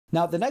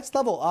Now, the next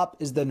level up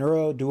is the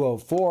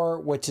NeuroDuo 4,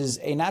 which is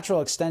a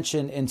natural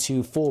extension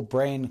into full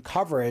brain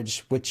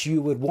coverage, which you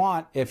would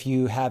want if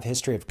you have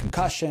history of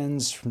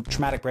concussions,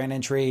 traumatic brain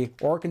injury,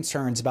 or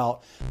concerns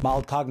about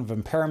mild cognitive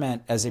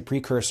impairment as a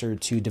precursor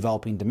to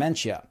developing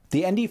dementia.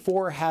 The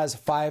ND4 has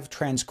 5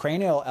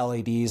 transcranial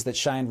LEDs that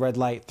shine red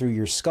light through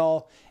your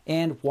skull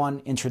and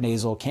 1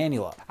 intranasal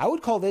cannula. I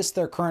would call this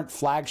their current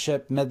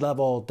flagship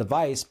mid-level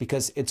device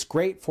because it's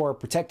great for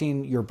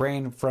protecting your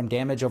brain from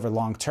damage over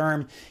long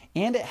term,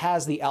 and it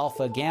has the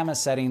alpha gamma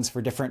settings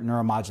for different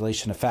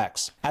neuromodulation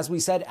effects. As we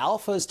said,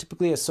 alpha is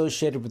typically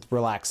associated with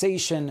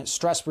relaxation,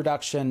 stress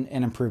reduction,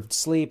 and improved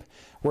sleep,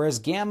 whereas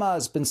gamma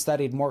has been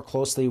studied more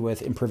closely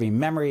with improving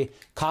memory,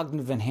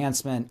 cognitive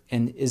enhancement,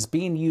 and is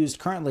being used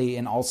currently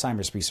in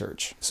Alzheimer's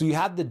research. So you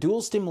have the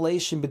dual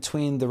stimulation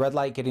between the red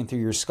light getting through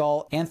your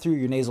skull and through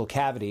your nasal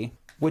cavity,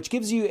 which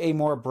gives you a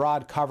more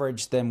broad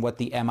coverage than what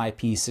the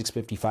MIP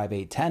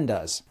 655-810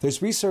 does.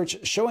 There's research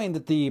showing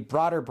that the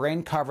broader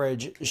brain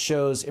coverage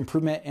shows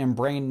improvement in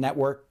brain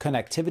network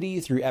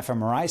connectivity through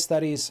fMRI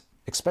studies,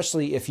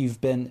 especially if you've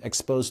been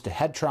exposed to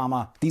head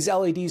trauma. These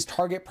LEDs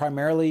target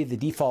primarily the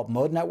default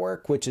mode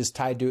network, which is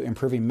tied to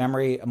improving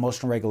memory,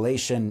 emotional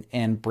regulation,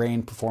 and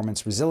brain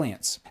performance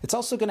resilience. It's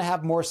also going to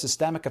have more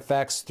systemic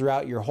effects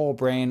throughout your whole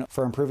brain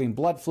for improving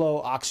blood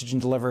flow, oxygen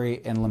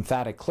delivery, and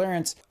lymphatic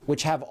clearance,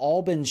 which have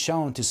all been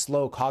shown to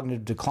slow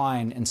cognitive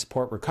decline and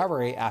support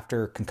recovery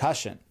after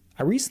concussion.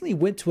 I recently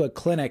went to a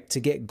clinic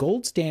to get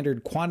gold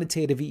standard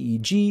quantitative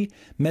EEG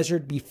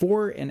measured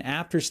before and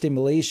after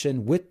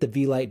stimulation with the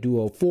V-Lite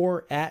Duo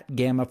 4 at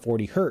gamma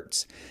 40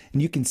 Hz.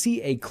 And you can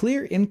see a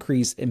clear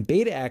increase in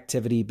beta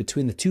activity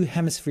between the 2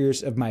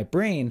 hemispheres of my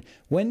brain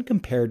when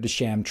compared to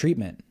sham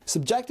treatment.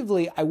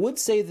 Subjectively, I would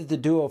say that the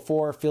Duo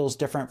 4 feels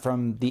different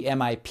from the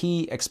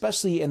MIP,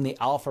 especially in the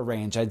alpha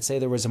range. I'd say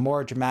there was a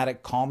more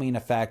dramatic calming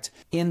effect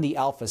in the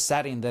alpha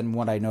setting than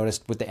what I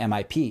noticed with the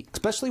MIP.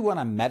 Especially when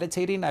I'm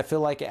meditating, I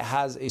feel like it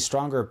has a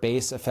stronger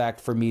base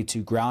effect for me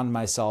to ground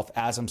myself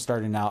as I'm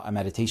starting out a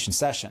meditation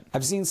session.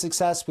 I've seen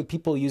success with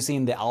people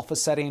using the alpha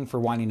setting for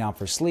winding down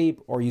for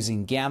sleep, or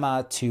using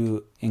gamma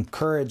to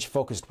encourage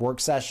focused work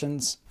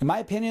sessions. In my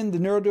opinion, the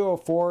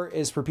NeuroDuo 4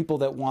 is for people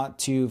that want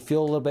to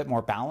feel a little bit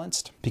more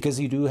balanced, because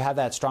you do have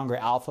that stronger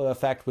alpha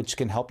effect, which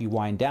can help you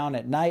wind down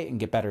at night and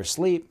get better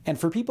sleep. And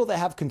for people that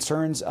have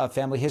concerns of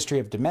family history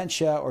of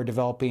dementia or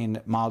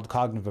developing mild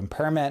cognitive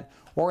impairment,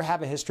 or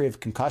have a history of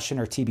concussion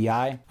or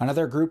TBI.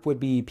 Another group would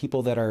be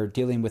people that are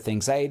dealing with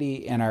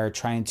anxiety and are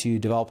trying to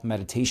develop a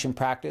meditation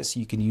practice.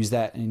 You can use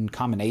that in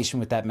combination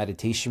with that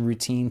meditation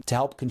routine to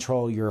help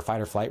control your fight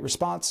or flight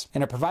response.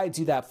 And it provides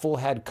you that full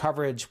head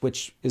coverage,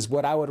 which is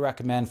what I would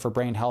recommend for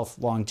brain health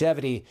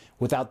longevity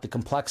without the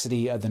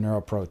complexity of the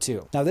NeuroPro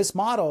 2. Now, this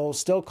model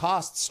still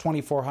costs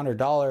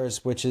 $2,400,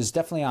 which is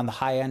definitely on the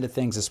high end of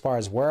things as far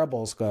as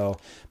wearables go,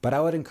 but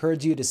I would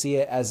encourage you to see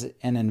it as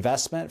an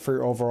investment for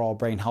your overall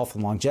brain health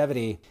and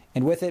longevity.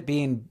 And with it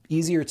being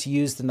easier to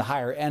use than the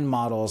higher end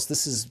models,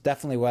 this is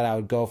definitely what I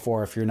would go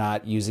for if you're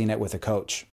not using it with a coach.